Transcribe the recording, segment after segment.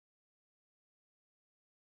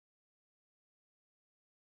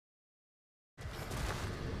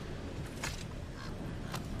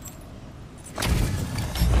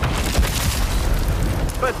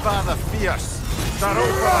Father fierce. Start over.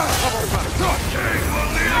 The king will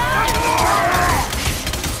live for glory!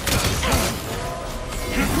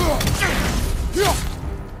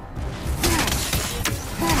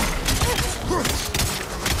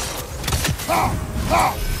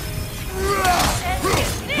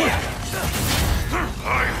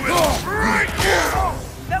 I will break you!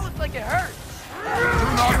 That looks like it hurts. Do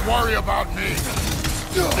not worry about me.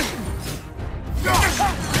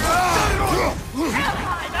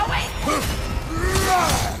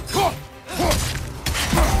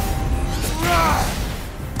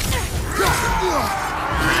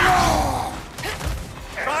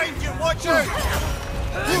 Find you, watch out!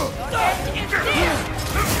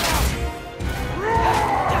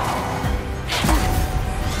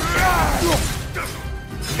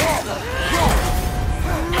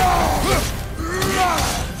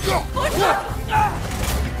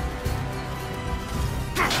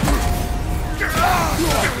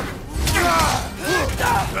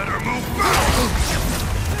 Better move back!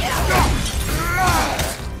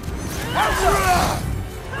 I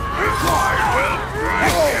will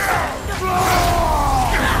break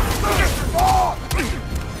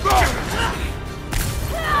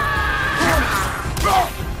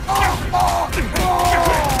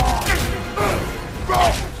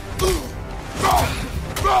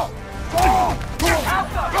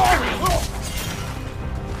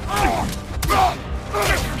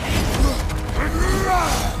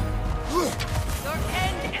Your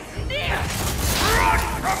end is near. Run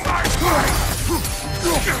from my sight!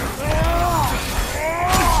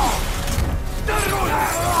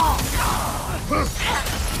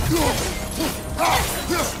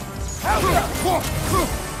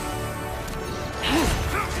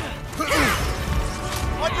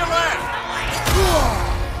 On your left!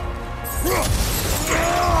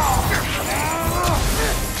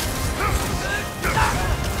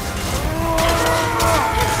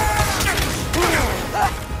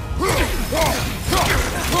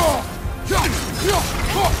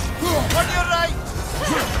 On your right!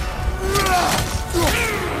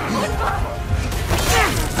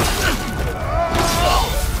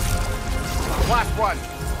 Last one!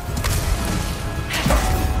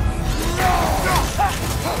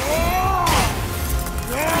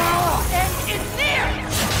 End is near.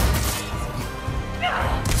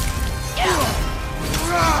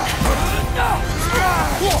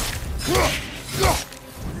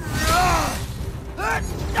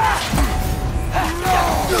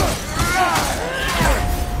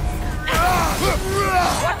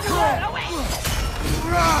 What's going away?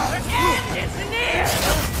 Your end is near.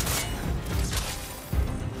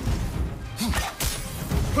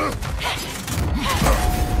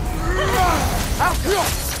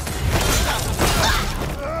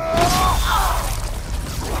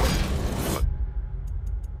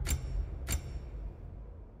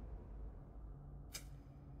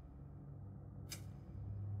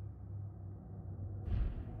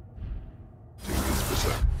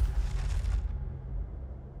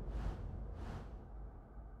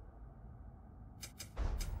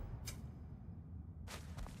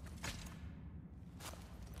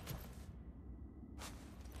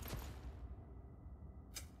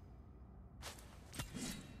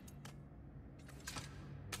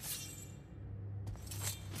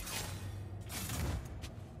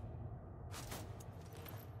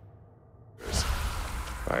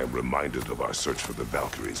 I am reminded of our search for the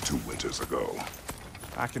Valkyries 2 winters ago.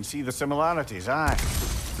 I can see the similarities, aye.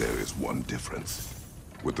 There is one difference.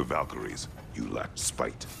 With the Valkyries, you lacked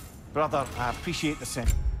spite. Brother, I appreciate the sin.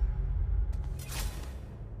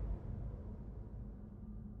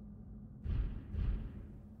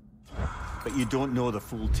 But you don't know the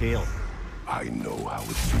full tale. I know how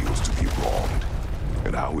it feels to be wronged,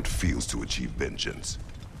 and how it feels to achieve vengeance.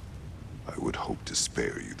 I would hope to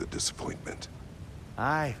spare you the disappointment.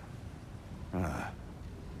 Aye,